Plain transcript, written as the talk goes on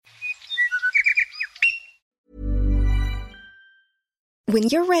When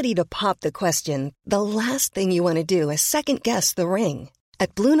you're ready to pop the question, the last thing you want to do is second-guess the ring.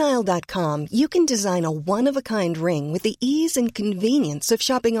 At BlueNile.com, you can design a one-of-a-kind ring with the ease and convenience of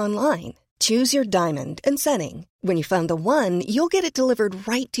shopping online. Choose your diamond and setting. When you find the one, you'll get it delivered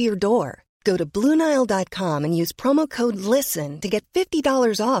right to your door. Go to BlueNile.com and use promo code LISTEN to get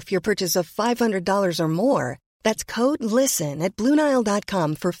 $50 off your purchase of $500 or more. That's code LISTEN at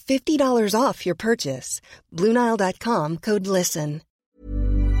BlueNile.com for $50 off your purchase. BlueNile.com, code LISTEN.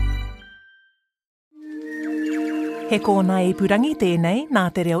 He kōna ipurangi tēnei nā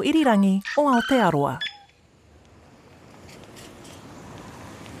te reo irirangi o Aotearoa.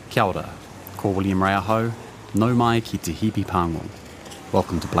 Kia ora, ko William Rauho, nau mai ki te hipi pango.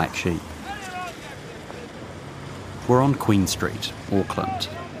 Welcome to Black Sheep. We're on Queen Street, Auckland,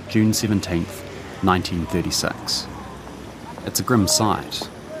 June 17th, 1936. It's a grim sight.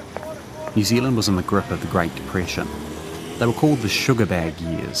 New Zealand was in the grip of the Great Depression. They were called the sugar bag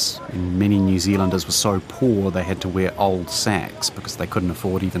years, and many New Zealanders were so poor they had to wear old sacks because they couldn't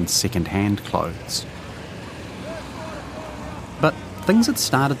afford even second-hand clothes. But things had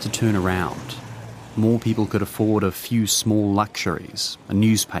started to turn around. More people could afford a few small luxuries, a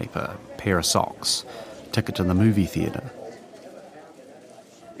newspaper, a pair of socks, a ticket to the movie theatre.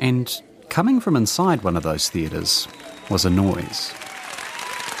 And coming from inside one of those theatres was a noise.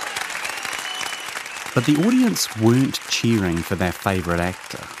 But the audience weren't cheering for their favourite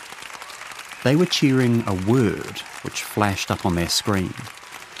actor. They were cheering a word which flashed up on their screen,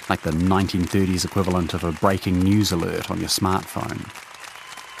 like the 1930s equivalent of a breaking news alert on your smartphone.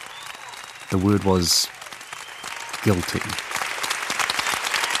 The word was guilty.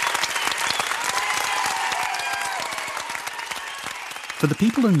 For the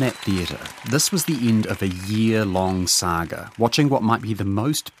people in that theatre, this was the end of a year-long saga, watching what might be the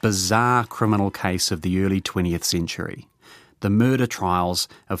most bizarre criminal case of the early 20th century, the murder trials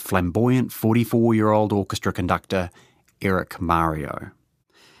of flamboyant 44-year-old orchestra conductor Eric Mario.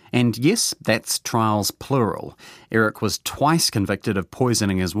 And yes, that's trials plural. Eric was twice convicted of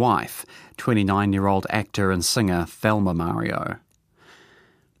poisoning his wife, 29-year-old actor and singer Thelma Mario.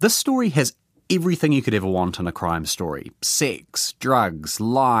 This story has everything you could ever want in a crime story. Sex, drugs,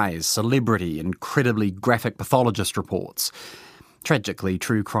 lies, celebrity, incredibly graphic pathologist reports. Tragically,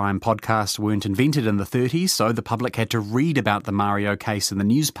 true crime podcasts weren't invented in the 30s, so the public had to read about the Mario case in the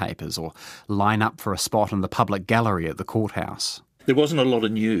newspapers or line up for a spot in the public gallery at the courthouse. There wasn't a lot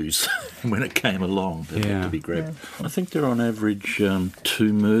of news when it came along that had to be grabbed. Yeah. I think there are on average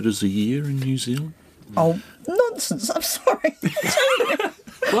 2 murders a year in New Zealand. Oh, nonsense. I'm sorry.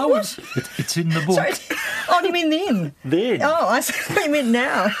 Well, it's in the book. Sorry. Oh, do you mean then? Then? Oh, I thought you meant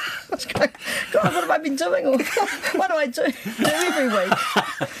now. I was going, God, what have I been doing? Or what do I do every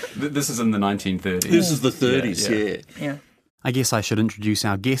week? This is in the 1930s. This is the 30s, Yeah. I guess I should introduce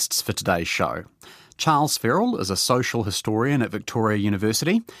our guests for today's show. Charles Ferrell is a social historian at Victoria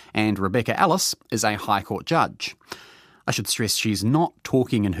University, and Rebecca Ellis is a High Court judge. I should stress she's not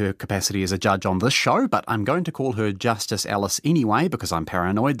talking in her capacity as a judge on this show, but I'm going to call her Justice Ellis anyway because I'm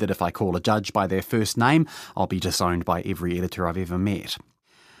paranoid that if I call a judge by their first name, I'll be disowned by every editor I've ever met.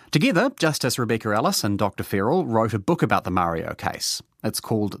 Together, Justice Rebecca Ellis and Dr. Ferrell wrote a book about the Mario case. It's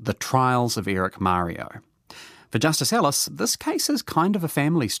called The Trials of Eric Mario. For Justice Ellis, this case is kind of a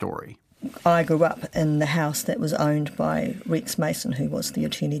family story. I grew up in the house that was owned by Rex Mason, who was the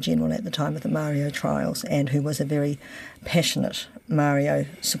Attorney General at the time of the Mario trials and who was a very passionate Mario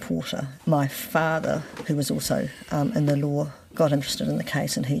supporter. My father, who was also in the law, got interested in the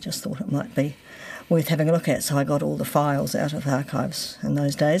case and he just thought it might be worth having a look at. So I got all the files out of archives in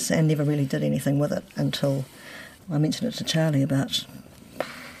those days and never really did anything with it until I mentioned it to Charlie about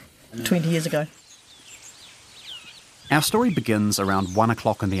 20 years ago. Our story begins around 1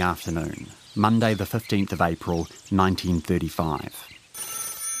 o'clock in the afternoon, Monday the 15th of April, 1935.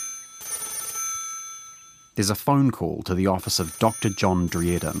 There's a phone call to the office of Dr. John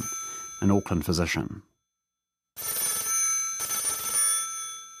Drieden, an Auckland physician.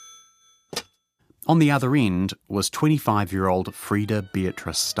 On the other end was 25-year-old Frida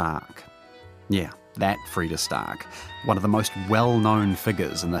Beatrice Stark. Yeah, that Frida Stark, one of the most well-known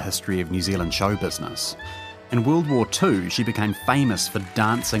figures in the history of New Zealand show business. In World War II, she became famous for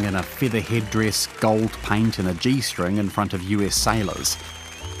dancing in a feather headdress, gold paint and a G-string in front of US sailors.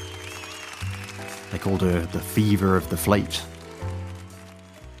 They called her the Fever of the Fleet.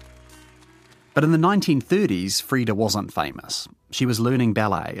 But in the 1930s, Frida wasn't famous. She was learning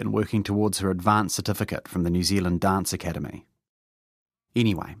ballet and working towards her advanced certificate from the New Zealand Dance Academy.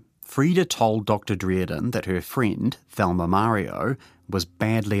 Anyway, Frida told Dr. Drieden that her friend, Thelma Mario, was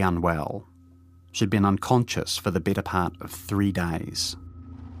badly unwell. She'd been unconscious for the better part of 3 days.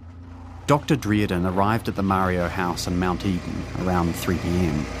 Dr. Drieden arrived at the Mario house in Mount Eden around 3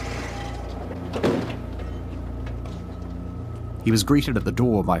 p.m. He was greeted at the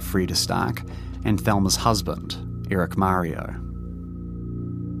door by Frida Stark and Thelma's husband, Eric Mario.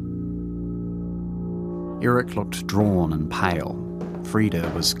 Eric looked drawn and pale.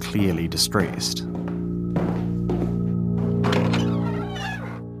 Frida was clearly distressed.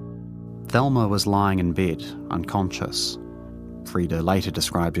 Thelma was lying in bed, unconscious. Frida later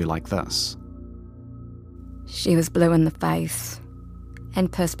described her like this. She was blue in the face,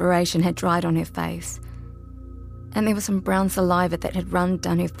 and perspiration had dried on her face, and there was some brown saliva that had run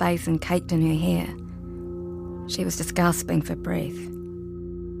down her face and caked in her hair. She was just gasping for breath.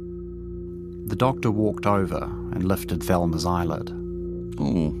 The doctor walked over and lifted Thelma's eyelid.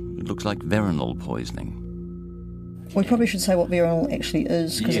 Oh, it looks like veronal poisoning. We probably should say what veronal actually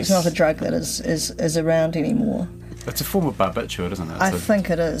is, because it's not a drug that is around anymore. It's a form of barbiturate, isn't it? I think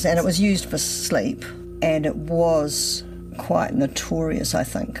it is, and it was used for sleep, and it was quite notorious, I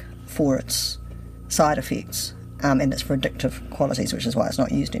think, for its side effects and its addictive qualities, which is why it's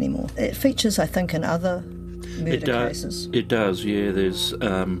not used anymore. It features, I think, in other murder cases. It does, yeah. There's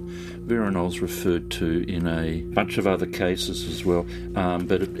veronal's referred to in a bunch of other cases as well,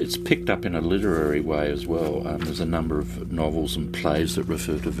 but it's picked up in a literary way as well. There's a number of novels and plays that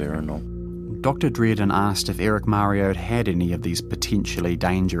refer to veronal. Dr. Drieden asked if Eric Mario had any of these potentially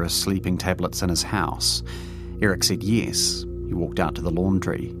dangerous sleeping tablets in his house. Eric said yes. He walked out to the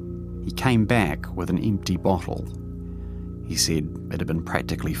laundry. He came back with an empty bottle. He said it had been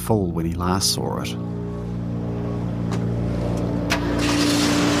practically full when he last saw it.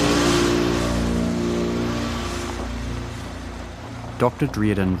 Dr.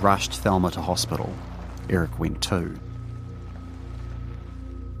 Drieden rushed Thelma to hospital. Eric went too.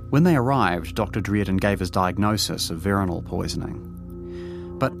 When they arrived, Dr. Drieden gave his diagnosis of veronal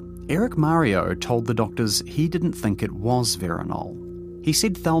poisoning. But Eric Mario told the doctors he didn't think it was veronal. He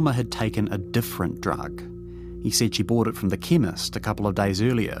said Thelma had taken a different drug. He said she bought it from the chemist a couple of days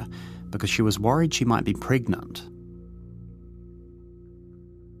earlier because she was worried she might be pregnant.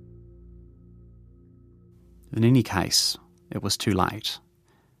 In any case, it was too late.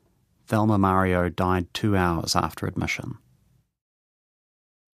 Thelma Mario died 2 hours after admission.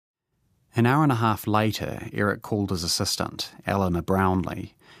 An hour and a half later, Eric called his assistant, Eleanor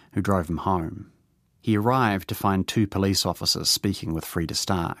Brownlee, who drove him home. He arrived to find 2 police officers speaking with Frida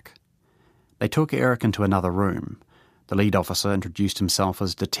Stark. They took Eric into another room. The lead officer introduced himself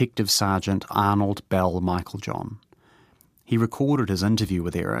as Detective Sergeant Arnold Bell Michaeljohn. He recorded his interview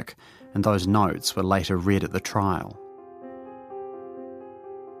with Eric, and those notes were later read at the trial.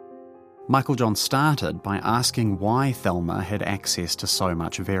 Michaeljohn started by asking why Thelma had access to so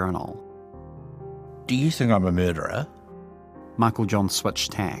much veronal. Do you think I'm a murderer? Michaeljohn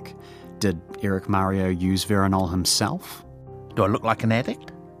switched tack. Did Eric Mario use veronal himself? Do I look like an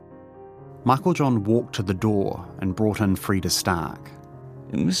addict? Michaeljohn walked to the door and brought in Frida Stark.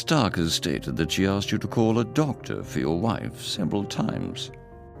 Miss Stark has stated that she asked you to call a doctor for your wife several times.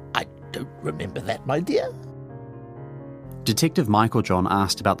 I don't remember that, my dear. Detective Michaeljohn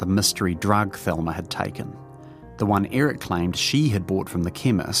asked about the mystery drug Thelma had taken, the one Eric claimed she had bought from the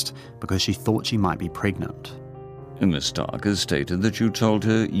chemist because she thought she might be pregnant. Miss Stark has stated that you told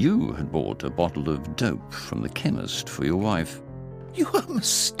her you had bought a bottle of dope from the chemist for your wife. You are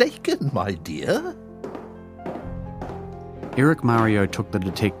mistaken, my dear. Eric Mario took the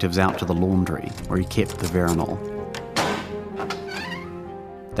detectives out to the laundry, where he kept the veronal.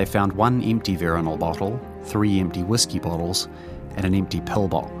 They found 1 empty veronal bottle, 3 empty whiskey bottles, and an empty pill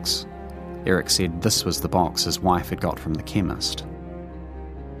box. Eric said this was the box his wife had got from the chemist.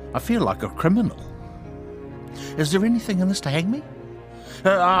 I feel like a criminal. Is there anything in this to hang me?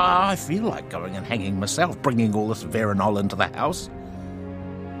 I feel like going and hanging myself, bringing all this veronal into the house.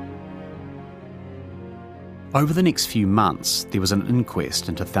 Over the next few months, there was an inquest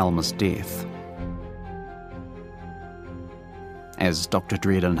into Thelma's death. As Dr.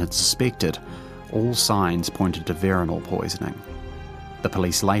 Drieden had suspected, all signs pointed to veronal poisoning. The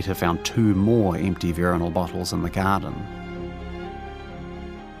police later found 2 more empty veronal bottles in the garden.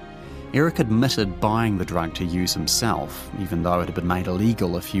 Eric admitted buying the drug to use himself, even though it had been made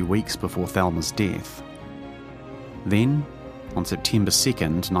illegal a few weeks before Thelma's death. Then, on September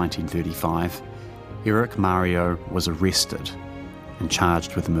 2nd, 1935, Eric Mario was arrested and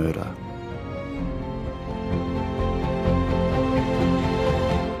charged with murder.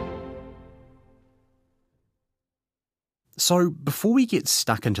 So, before we get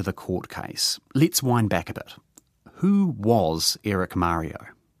stuck into the court case, let's wind back a bit. Who was Eric Mario?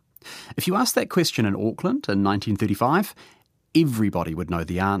 If you asked that question in Auckland in 1935, everybody would know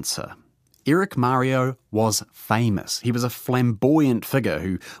the answer. Eric Mario was famous. He was a flamboyant figure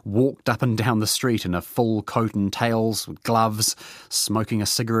who walked up and down the street in a full coat and tails with gloves, smoking a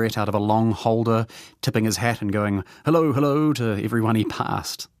cigarette out of a long holder, tipping his hat and going, "Hello, hello," to everyone he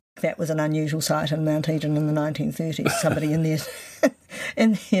passed. That was an unusual sight in Mount Eden in the 1930s, somebody in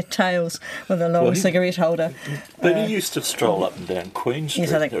their tails with a long cigarette holder. But he used to stroll up and down Queen Street.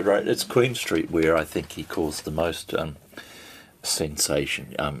 Yes, I think. Right? It's Queen Street where I think he caused the most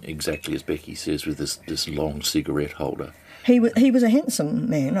sensation, exactly as Becky says, with this long cigarette holder. He was a handsome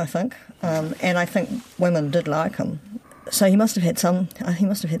man, I think, and I think women did like him. So he must have had some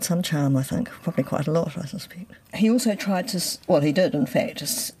charm, I think, probably quite a lot, I suspect. He also tried to, he did, in fact,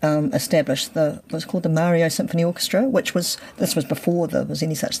 establish what's called the Mario Symphony Orchestra, this was before there was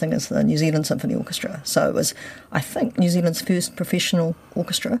any such thing as the New Zealand Symphony Orchestra. So it was, I think, New Zealand's first professional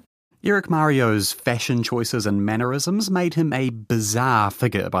orchestra. Eric Mario's fashion choices and mannerisms made him a bizarre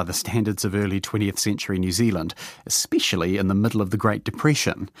figure by the standards of early 20th century New Zealand, especially in the middle of the Great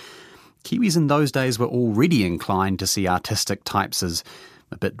Depression. Kiwis in those days were already inclined to see artistic types as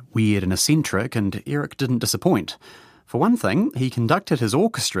a bit weird and eccentric, and Eric didn't disappoint. For one thing, he conducted his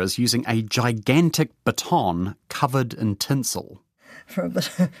orchestras using a gigantic baton covered in tinsel. For a bit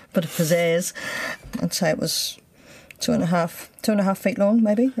of pizzazz, I'd say it was 2.5 feet long,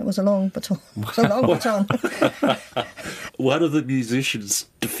 maybe. It was a long baton. One of the musicians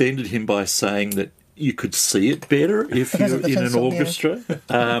defended him by saying that you could see it better if you're in an orchestra.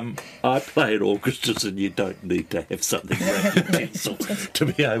 Yeah. I play in orchestras and you don't need to have something around your tinsel to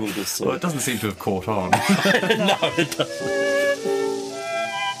be able to see. Well, it doesn't seem to have caught on. No, it doesn't.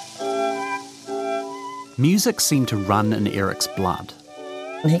 Music seemed to run in Eric's blood.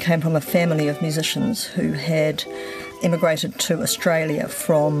 He came from a family of musicians who had immigrated to Australia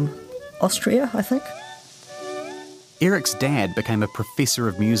from Austria, I think. Eric's dad became a professor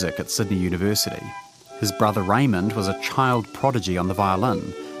of music at Sydney University. His brother Raymond was a child prodigy on the violin.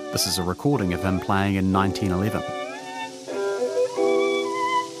 This is a recording of him playing in 1911.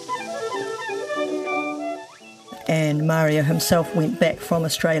 And Mario himself went back from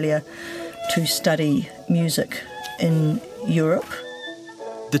Australia to study music in Europe.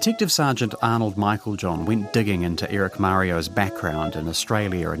 Detective Sergeant Arnold Michaeljohn went digging into Eric Mario's background in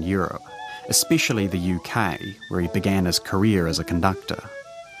Australia and Europe, especially the UK, where he began his career as a conductor.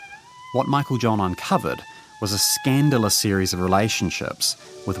 What Michaeljohn uncovered was a scandalous series of relationships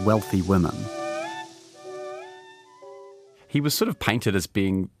with wealthy women. He was sort of painted as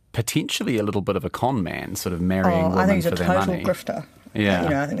being potentially a little bit of a con man, sort of marrying women for their money. I think he's a total grifter.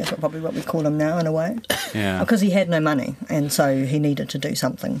 Yeah. I think that's probably what we call him now, in a way. Yeah. Because he had no money, and so he needed to do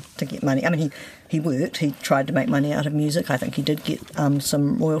something to get money. I mean, he worked. He tried to make money out of music. I think he did get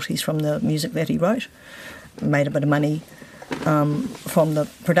some royalties from the music that he wrote. Made a bit of money from the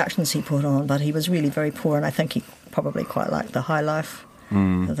productions he put on, but he was really very poor, and I think he probably quite liked the high life,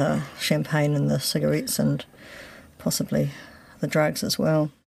 the champagne and the cigarettes and possibly the drugs as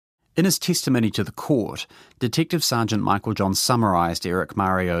well. In his testimony to the court, Detective Sergeant Michaeljohn summarised Eric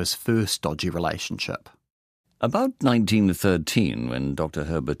Mario's first dodgy relationship. About 1913, when Dr.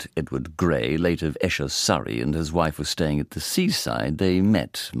 Herbert Edward Gray, late of Esher, Surrey, and his wife were staying at the seaside, they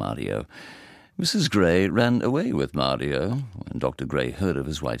met Mario. Mrs. Gray ran away with Mario. When Dr. Gray heard of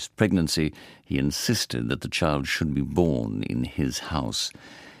his wife's pregnancy, he insisted that the child should be born in his house.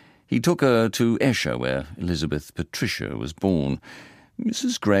 He took her to Esher, where Elizabeth Patricia was born.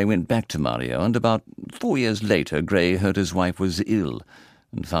 Mrs. Gray went back to Mario, and about 4 years later, Gray heard his wife was ill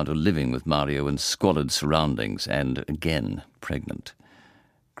and found her living with Mario in squalid surroundings and again pregnant.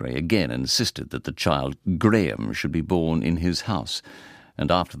 Gray again insisted that the child, Graham, should be born in his house, and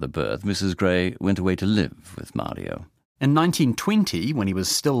after the birth, Mrs. Gray went away to live with Mario. In 1920, when he was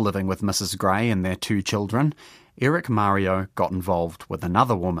still living with Mrs. Gray and their 2 children, Eric Mario got involved with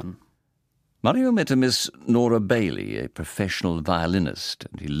another woman. Mario met a Miss Nora Bailey, a professional violinist,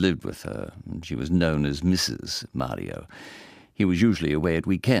 and he lived with her, and she was known as Mrs. Mario. He was usually away at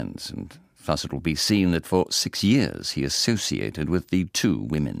weekends, and thus it will be seen that for 6 years he associated with the 2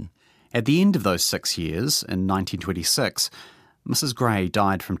 women. At the end of those 6 years, in 1926, Mrs. Gray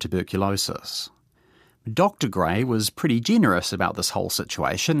died from tuberculosis. Dr. Gray was pretty generous about this whole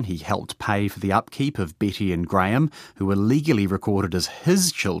situation. He helped pay for the upkeep of Betty and Graham, who were legally recorded as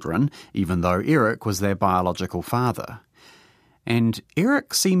his children, even though Eric was their biological father. And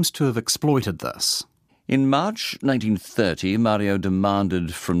Eric seems to have exploited this. In March 1930, Mario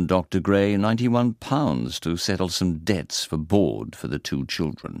demanded from Dr. Gray £91 to settle some debts for board for the 2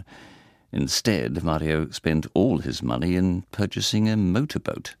 children. Instead, Mario spent all his money in purchasing a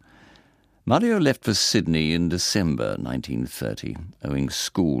motorboat. Mario left for Sydney in December 1930, owing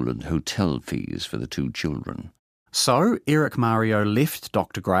school and hotel fees for the two children. So Eric Mario left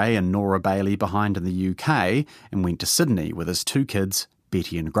Dr. Gray and Nora Bailey behind in the UK and went to Sydney with his two kids,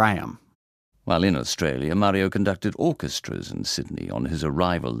 Betty and Graham. While in Australia, Mario conducted orchestras in Sydney on his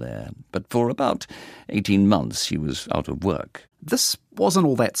arrival there, but for about 18 months he was out of work. This wasn't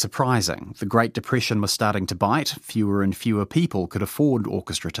all that surprising. The Great Depression was starting to bite. Fewer and fewer people could afford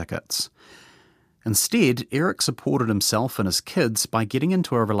orchestra tickets. Instead, Eric supported himself and his kids by getting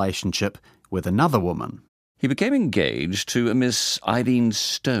into a relationship with another woman. He became engaged to a Miss Irene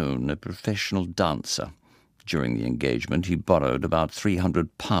Stone, a professional dancer. During the engagement, he borrowed about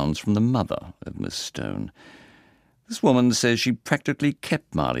 £300 from the mother of Miss Stone. This woman says she practically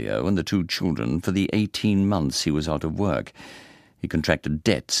kept Mario and the two children for the 18 months he was out of work. He contracted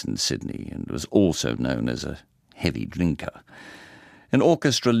debts in Sydney and was also known as a heavy drinker. An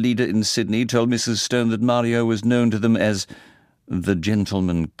orchestra leader in Sydney told Mrs. Stone that Mario was known to them as the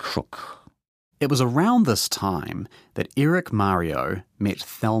gentleman crook. It was around this time that Eric Mario met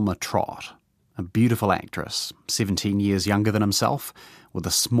Thelma Trott, a beautiful actress, 17 years younger than himself, with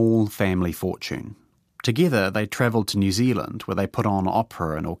a small family fortune. Together they travelled to New Zealand, where they put on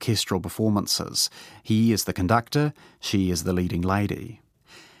opera and orchestral performances. He is the conductor, she is the leading lady.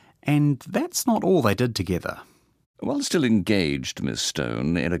 And that's not all they did together. While still engaged to Miss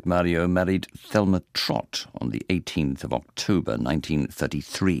Stone, Eric Mario married Thelma Trott on the 18th of October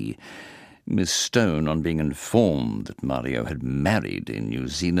 1933. Miss Stone, on being informed that Mario had married in New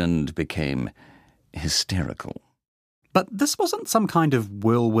Zealand, became hysterical. But this wasn't some kind of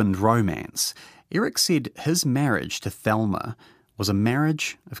whirlwind romance. Eric said his marriage to Thelma was a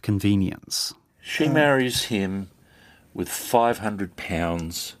marriage of convenience. She marries him with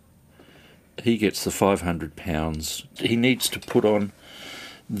 £500. He gets the £500. He needs to put on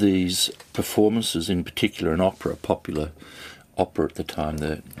these performances, in particular an opera, a popular opera at the time,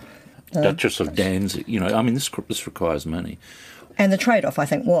 the Duchess of Danzig. This requires money. And the trade-off, I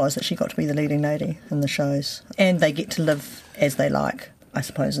think, was that she got to be the leading lady in the shows. And they get to live as they like, I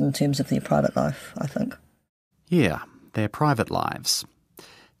suppose, in terms of their private life, I think. Yeah, their private lives.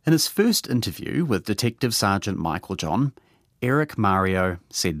 In his first interview with Detective Sergeant Michael John, Eric Mario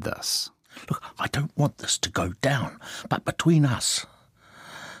said this. Look, I don't want this to go down, but between us,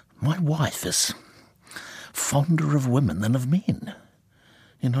 my wife is fonder of women than of men.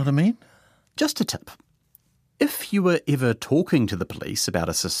 You know what I mean? Just a tip. If you were ever talking to the police about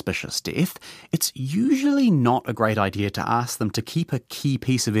a suspicious death, it's usually not a great idea to ask them to keep a key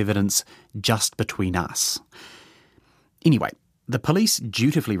piece of evidence just between us. Anyway, the police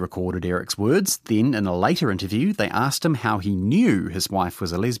dutifully recorded Eric's words. Then, in a later interview, they asked him how he knew his wife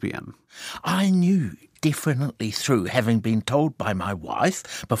was a lesbian. I knew definitely through having been told by my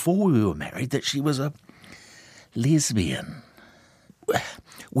wife before we were married that she was a lesbian.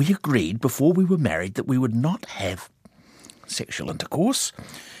 We agreed before we were married that we would not have sexual intercourse,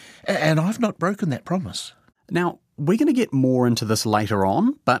 and I've not broken that promise. Now, we're going to get more into this later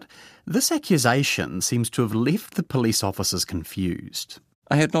on, but this accusation seems to have left the police officers confused.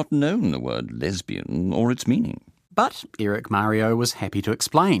 I had not known the word lesbian or its meaning. But Eric Mario was happy to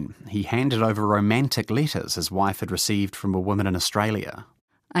explain. He handed over romantic letters his wife had received from a woman in Australia.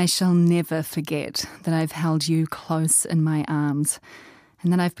 I shall never forget that I've held you close in my arms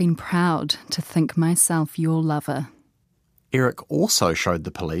and that I've been proud to think myself your lover. Eric also showed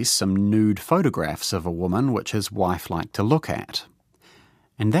the police some nude photographs of a woman which his wife liked to look at.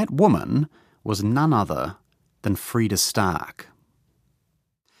 And that woman was none other than Freda Stark.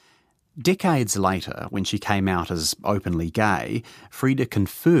 Decades later, when she came out as openly gay, Freda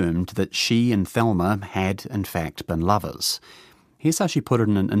confirmed that she and Thelma had in fact been lovers. Here's how she put it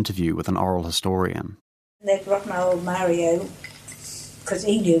in an interview with an oral historian. That rotten old Mario, because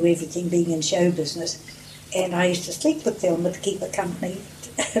he knew everything being in show business, and I used to sleep with Thelma to keep her company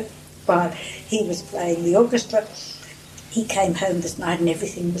while he was playing the orchestra. He came home this night and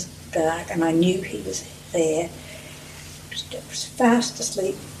everything was dark, and I knew he was there. I was fast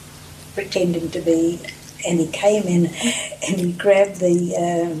asleep, pretending to be, and he came in and he grabbed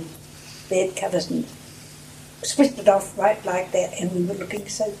the bed covers and switched it off right like that, and we were looking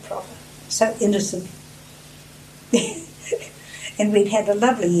so proper, so innocent. And we'd had a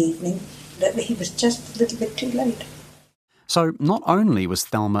lovely evening, but he was just a little bit too late. So not only was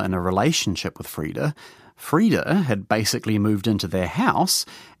Thelma in a relationship with Freda, Freda had basically moved into their house,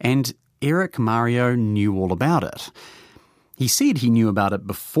 and Eric Mario knew all about it. He said he knew about it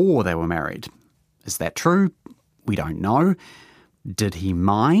before they were married. Is that true? We don't know. Did he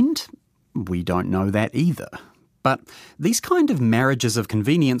mind? We don't know that either. But these kind of marriages of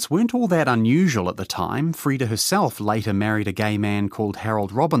convenience weren't all that unusual at the time. Frida herself later married a gay man called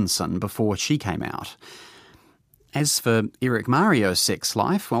Harold Robinson before she came out. As for Eric Mario's sex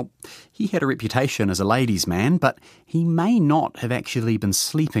life, well, he had a reputation as a ladies' man, but he may not have actually been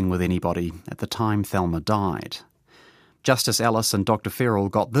sleeping with anybody at the time Thelma died. Justice Ellis and Dr. Ferrell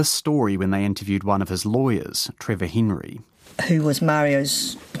got this story when they interviewed one of his lawyers, Trevor Henry, who was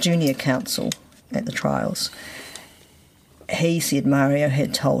Mario's junior counsel at the trials. He said Mario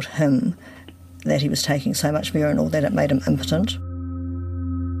had told him that he was taking so much Veronal that it made him impotent.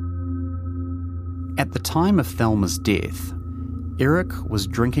 At the time of Thelma's death, Eric was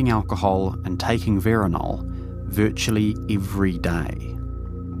drinking alcohol and taking Veronal virtually every day.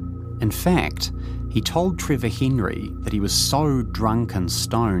 In fact, he told Trevor Henry that he was so drunk and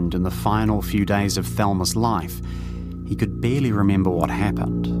stoned in the final few days of Thelma's life, he could barely remember what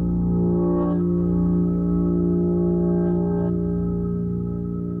happened.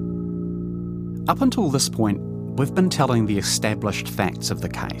 Up until this point, we've been telling the established facts of the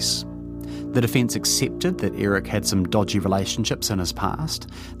case. The defence accepted that Eric had some dodgy relationships in his past.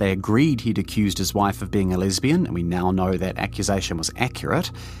 They agreed he'd accused his wife of being a lesbian, and we now know that accusation was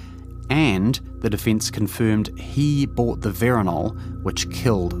accurate. And the defence confirmed he bought the Veronal which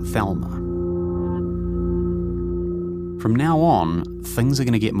killed Thelma. From now on, things are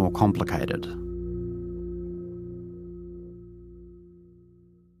going to get more complicated.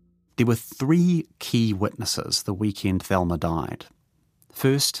 There were 3 key witnesses the weekend Thelma died.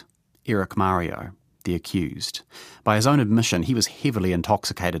 First, Eric Mario, the accused. By his own admission, he was heavily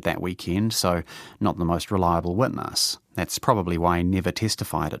intoxicated that weekend, so not the most reliable witness. That's probably why he never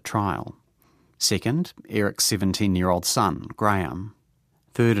testified at trial. Second, Eric's 17-year-old son, Graham.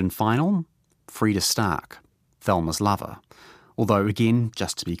 Third and final, Frida Stark, Thelma's lover. Although, again,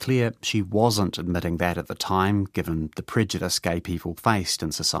 just to be clear, she wasn't admitting that at the time, given the prejudice gay people faced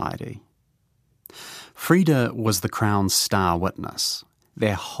in society. Frida was the Crown's star witness.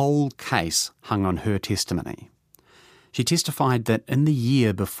 Their whole case hung on her testimony. She testified that in the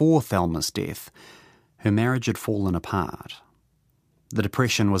year before Thelma's death, her marriage had fallen apart. The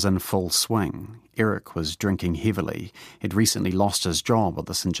depression was in full swing. Eric was drinking heavily. He'd recently lost his job at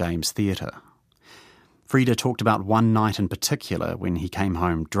the St James Theatre. Frida talked about one night in particular when he came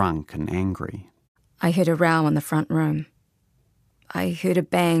home drunk and angry. I heard a row in the front room. I heard a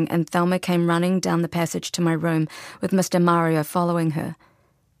bang and Thelma came running down the passage to my room with Mr. Mario following her.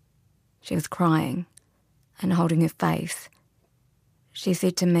 She was crying and holding her face. She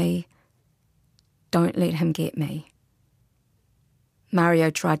said to me, "Don't let him get me." Mario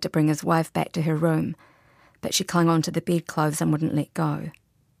tried to bring his wife back to her room, but she clung onto the bedclothes and wouldn't let go.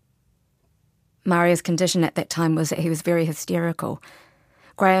 Mario's condition at that time was that he was very hysterical.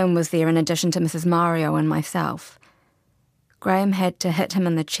 Graham was there in addition to Mrs. Mario and myself. Graham had to hit him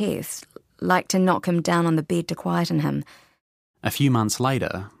in the chest, like to knock him down on the bed to quieten him. A few months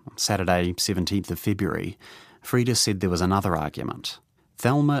later, on Saturday, 17th of February, Frida said there was another argument.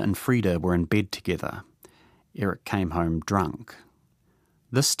 Thelma and Frida were in bed together. Eric came home drunk.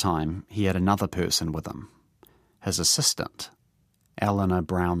 This time, he had another person with him, his assistant, Eleanor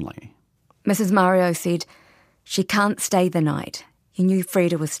Brownlee. Mrs. Mario said, "She can't stay the night. You knew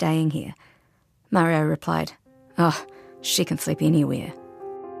Frida was staying here." Mario replied, "Oh, she can sleep anywhere."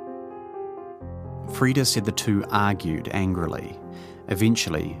 Frida said the two argued angrily.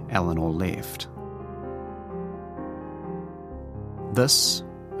 Eventually, Eleanor left. This,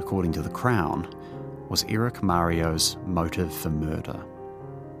 according to the Crown, was Eric Mario's motive for murder.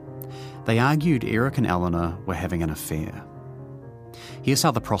 They argued Eric and Eleanor were having an affair. Here's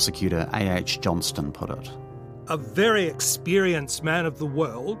how the prosecutor, A.H. Johnston, put it. A very experienced man of the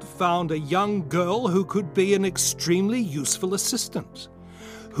world found a young girl who could be an extremely useful assistant,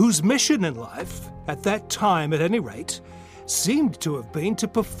 whose mission in life, at that time at any rate, seemed to have been to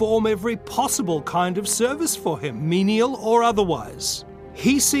perform every possible kind of service for him, menial or otherwise.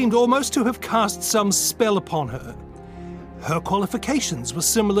 He seemed almost to have cast some spell upon her. Her qualifications were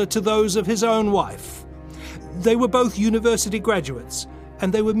similar to those of his own wife. They were both university graduates,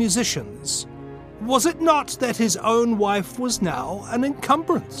 and they were musicians. Was it not that his own wife was now an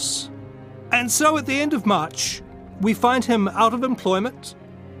encumbrance? And so at the end of March, we find him out of employment,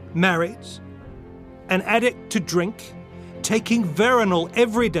 married, an addict to drink, taking Veronal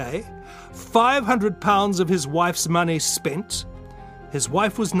every day, £500 of his wife's money spent. His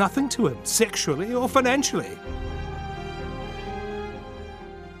wife was nothing to him, sexually or financially.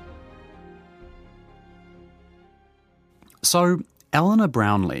 So, Eleanor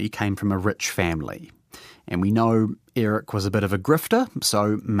Brownlee came from a rich family, and we know Eric was a bit of a grifter,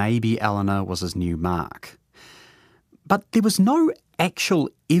 so maybe Eleanor was his new mark. But there was no actual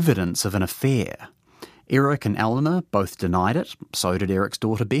evidence of an affair. Eric and Eleanor both denied it, so did Eric's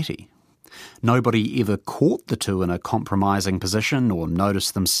daughter Betty. Nobody ever caught the two in a compromising position or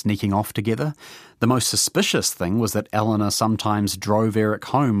noticed them sneaking off together. The most suspicious thing was that Eleanor sometimes drove Eric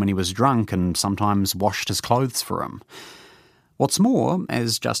home when he was drunk and sometimes washed his clothes for him. What's more,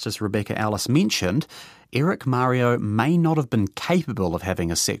 as Justice Rebecca Ellis mentioned, Eric Mario may not have been capable of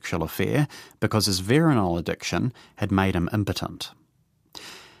having a sexual affair because his Veronal addiction had made him impotent.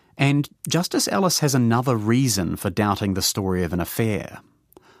 And Justice Ellis has another reason for doubting the story of an affair.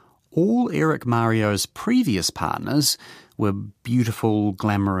 All Eric Mario's previous partners were beautiful,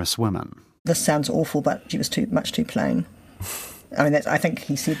 glamorous women. This sounds awful, but she was much too plain. I mean, I think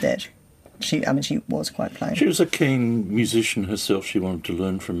he said that. She was quite plain. She was a keen musician herself. She wanted to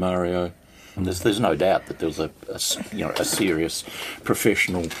learn from Mario. And there's no doubt that there was a serious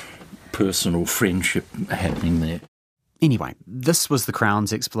professional, personal friendship happening there. Anyway, this was the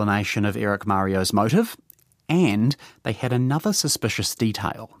Crown's explanation of Eric Mario's motive, and they had another suspicious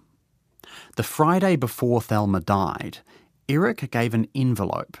detail. The Friday before Thelma died, Eric gave an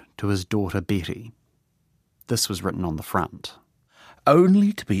envelope to his daughter Betty. This was written on the front.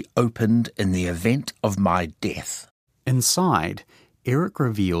 Only to be opened in the event of my death. Inside, Eric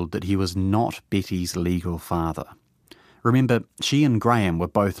revealed that he was not Betty's legal father. Remember, she and Graham were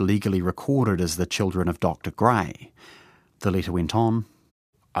both legally recorded as the children of Dr. Gray. The letter went on.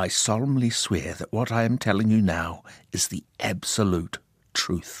 I solemnly swear that what I am telling you now is the absolute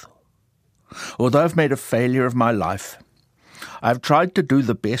truth. Although I've made a failure of my life, I've tried to do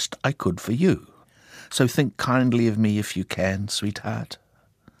the best I could for you. So think kindly of me if you can, sweetheart.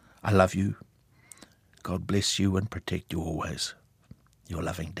 I love you. God bless you and protect you always. Your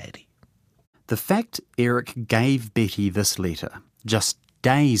loving Daddy. The fact Eric gave Betty this letter just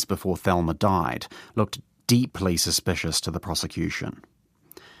days before Thelma died looked deeply suspicious to the prosecution.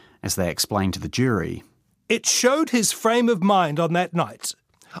 As they explained to the jury, it showed his frame of mind on that night.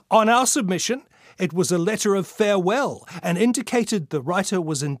 On our submission, it was a letter of farewell and indicated the writer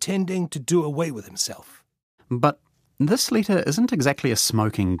was intending to do away with himself. But this letter isn't exactly a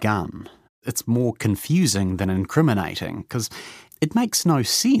smoking gun. It's more confusing than incriminating, because it makes no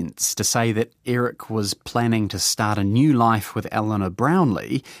sense to say that Eric was planning to start a new life with Eleanor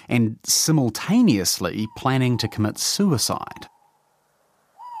Brownlee and simultaneously planning to commit suicide.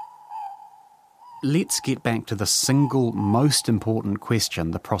 Let's get back to the single most important question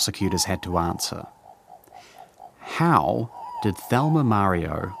the prosecutors had to answer. How did Thelma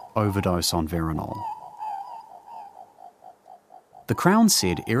Mario overdose on Veronal? The Crown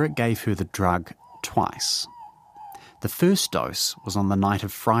said Eric gave her the drug twice. The first dose was on the night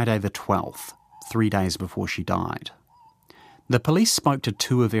of Friday the 12th, 3 days before she died. The police spoke to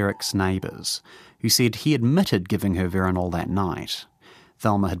two of Eric's neighbours, who said he admitted giving her Veronal that night.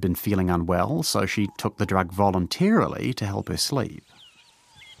 Thelma had been feeling unwell, so she took the drug voluntarily to help her sleep.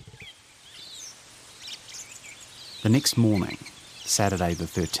 The next morning, Saturday the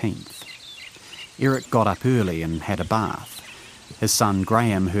 13th, Eric got up early and had a bath. His son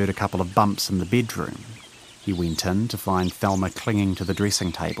Graham heard a couple of bumps in the bedroom. He went in to find Thelma clinging to the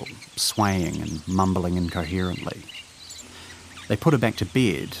dressing table, swaying and mumbling incoherently. They put her back to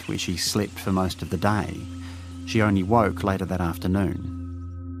bed, where she slept for most of the day. She only woke later that afternoon.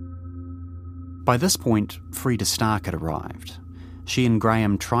 By this point, Frida Stark had arrived. She and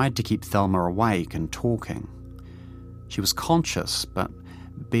Graham tried to keep Thelma awake and talking. She was conscious, but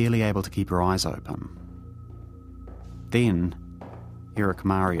barely able to keep her eyes open. Then, Eric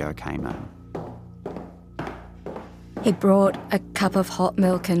Mario came in. He brought a cup of hot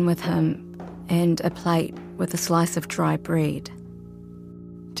milk in with him and a plate with a slice of dry bread.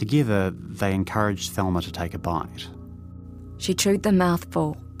 Together, they encouraged Thelma to take a bite. She chewed the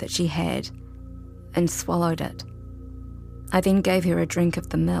mouthful that she had and swallowed it. I then gave her a drink of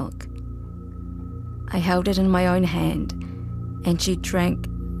the milk. I held it in my own hand, and she drank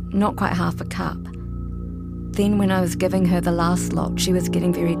not quite half a cup. Then when I was giving her the last lot, she was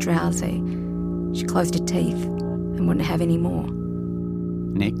getting very drowsy. She closed her teeth and wouldn't have any more.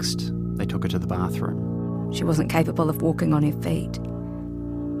 Next, they took her to the bathroom. She wasn't capable of walking on her feet.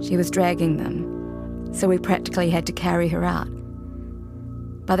 She was dragging them, so we practically had to carry her out.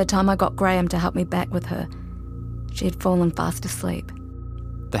 By the time I got Graham to help me back with her, she had fallen fast asleep.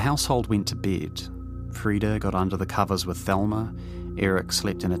 The household went to bed. Frida got under the covers with Thelma. Eric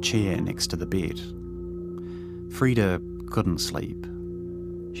slept in a chair next to the bed. Frida couldn't sleep.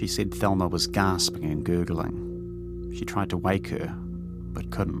 She said Thelma was gasping and gurgling. She tried to wake her,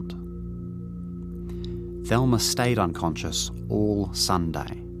 but couldn't. Thelma stayed unconscious all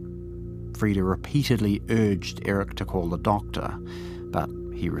Sunday. Frida repeatedly urged Eric to call the doctor, but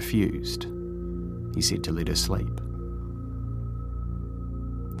he refused. He said to let her sleep.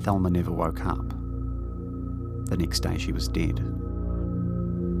 Thelma never woke up. The next day she was dead.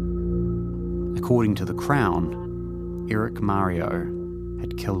 According to the Crown, Eric Mario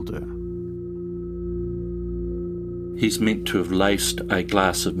had killed her. He's meant to have laced a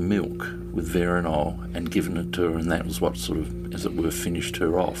glass of milk with Veronal and given it to her, and that was what sort of, as it were, finished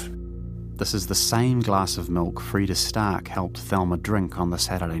her off. This is the same glass of milk Frida Stark helped Thelma drink on the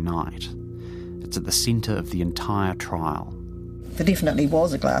Saturday night. It's at the centre of the entire trial. There definitely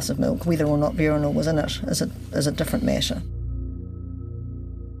was a glass of milk. Whether or not Veronal was in it is a different matter.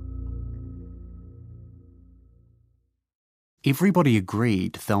 Everybody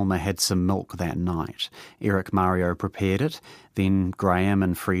agreed Thelma had some milk that night. Eric Mario prepared it, then Graham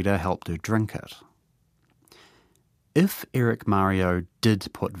and Frida helped her drink it. If Eric Mario did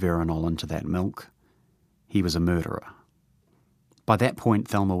put Veronal into that milk, he was a murderer. By that point,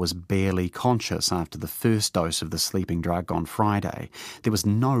 Thelma was barely conscious after the first dose of the sleeping drug on Friday. There was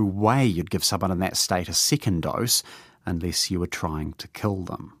no way you'd give someone in that state a second dose unless you were trying to kill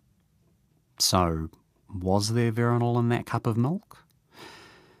them. So, was there Veronal in that cup of milk?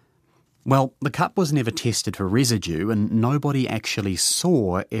 Well, the cup was never tested for residue and nobody actually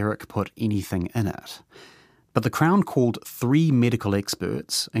saw Eric put anything in it. But the Crown called 3 medical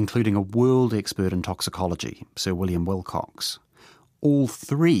experts, including a world expert in toxicology, Sir William Wilcox. All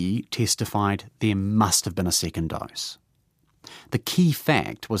 3 testified there must have been a second dose. The key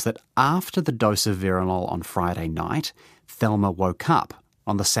fact was that after the dose of Veronal on Friday night, Thelma woke up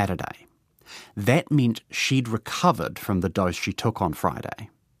on the Saturday. That meant she'd recovered from the dose she took on Friday.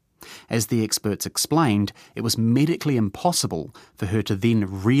 As the experts explained, it was medically impossible for her to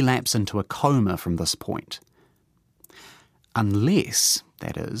then relapse into a coma from this point. Unless,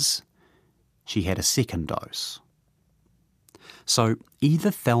 that is, she had a second dose. So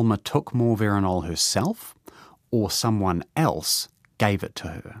either Thelma took more Veronal herself, or someone else gave it to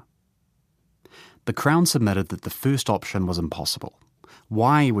her. The Crown submitted that the first option was impossible.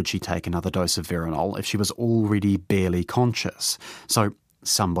 Why would she take another dose of Veronal if she was already barely conscious? So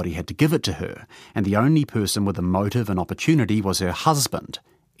somebody had to give it to her, and the only person with a motive and opportunity was her husband,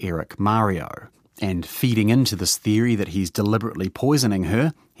 Eric Mario. And feeding into this theory that he's deliberately poisoning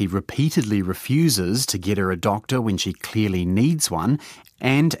her, he repeatedly refuses to get her a doctor when she clearly needs one,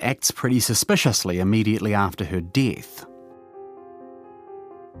 and acts pretty suspiciously immediately after her death.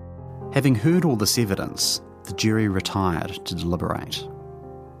 Having heard all this evidence, the jury retired to deliberate.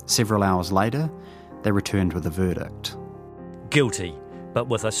 Several hours later, they returned with a verdict. Guilty, but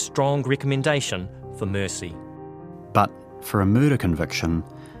with a strong recommendation for mercy. But for a murder conviction,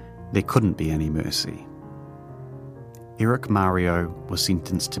 there couldn't be any mercy. Eric Mario was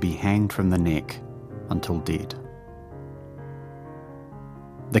sentenced to be hanged from the neck until dead.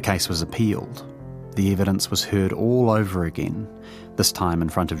 The case was appealed. The evidence was heard all over again, this time in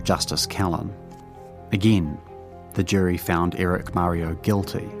front of Justice Callan. Again, the jury found Eric Mario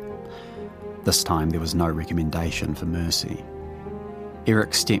guilty. This time there was no recommendation for mercy.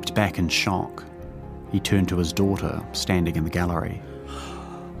 Eric stepped back in shock. He turned to his daughter, standing in the gallery.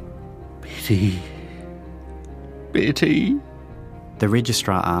 Betty. Betty. The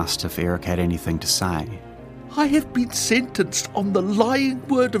registrar asked if Eric had anything to say. I have been sentenced on the lying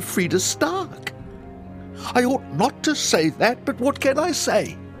word of Frida Stark. I ought not to say that, but what can I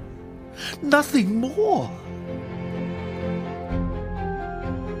say? Nothing more.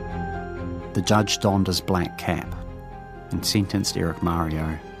 The judge donned his black cap and sentenced Eric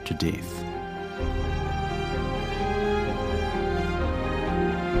Mario to death.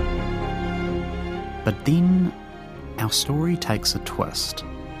 But then our story takes a twist.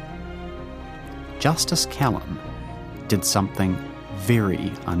 Justice Callan did something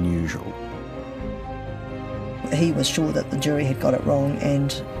very unusual. He was sure that the jury had got it wrong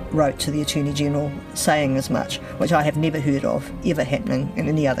and wrote to the Attorney General saying as much, which I have never heard of ever happening in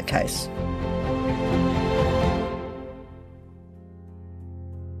any other case.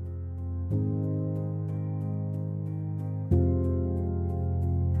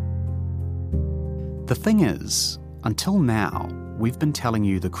 The thing is, until now, we've been telling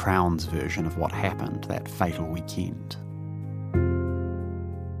you the Crown's version of what happened that fatal weekend.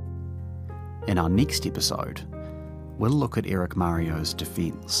 In our next episode, we'll look at Eric Mario's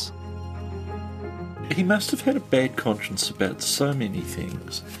defence. He must have had a bad conscience about so many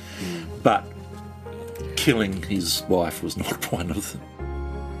things, but killing his wife was not one of them.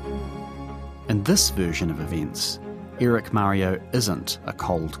 In this version of events, Eric Mario isn't a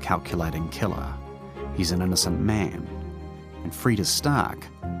cold, calculating killer. He's an innocent man, and Frida Stark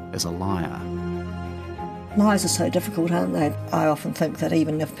is a liar. Lies are so difficult, aren't they? I often think that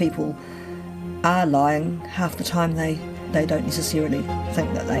even if people are lying, half the time they don't necessarily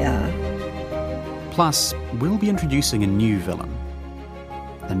think that they are. Plus, we'll be introducing a new villain,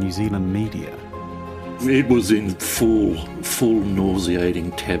 the New Zealand media. It was in full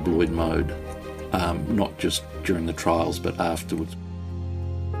nauseating tabloid mode, not just during the trials but afterwards.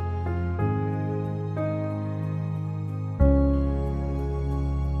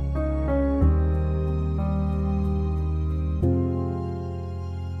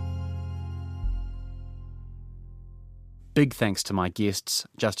 Big thanks to my guests,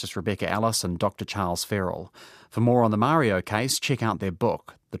 Justice Rebecca Ellis and Dr. Charles Ferrell. For more on the Mario case, check out their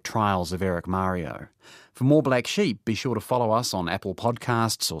book, The Trials of Eric Mario. For more Black Sheep, be sure to follow us on Apple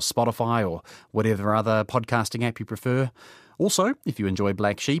Podcasts or Spotify or whatever other podcasting app you prefer. Also, if you enjoy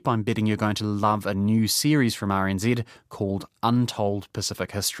Black Sheep, I'm betting you're going to love a new series from RNZ called Untold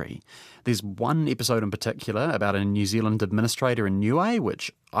Pacific History. There's one episode in particular about a New Zealand administrator in Niue,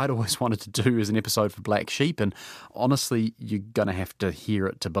 which I'd always wanted to do as an episode for Black Sheep, and honestly, you're going to have to hear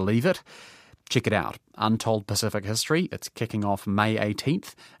it to believe it. Check it out, Untold Pacific History. It's kicking off May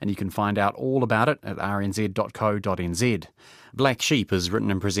 18th, and you can find out all about it at rnz.co.nz. Black Sheep is written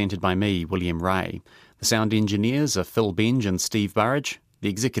and presented by me, William Ray. The sound engineers are Phil Benge and Steve Burridge. The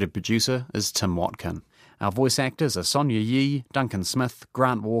executive producer is Tim Watkin. Our voice actors are Sonia Yee, Duncan Smith,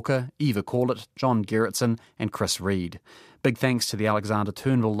 Grant Walker, Eva Corlett, John Gerritsen and Chris Reed. Big thanks to the Alexander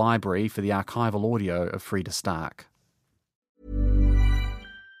Turnbull Library for the archival audio of Frida Stark.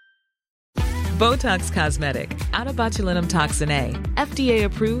 Botox Cosmetic, out of botulinum toxin A, FDA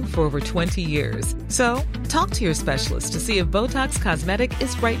approved for over 20 years. So, talk to your specialist to see if Botox Cosmetic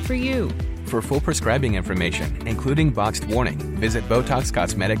is right for you. For full prescribing information, including boxed warning, visit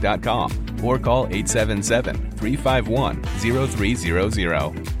BotoxCosmetic.com or call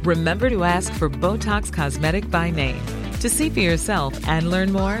 877-351-0300. Remember to ask for Botox Cosmetic by name. To see for yourself and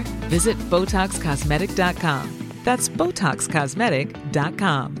learn more, visit BotoxCosmetic.com. That's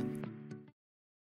BotoxCosmetic.com.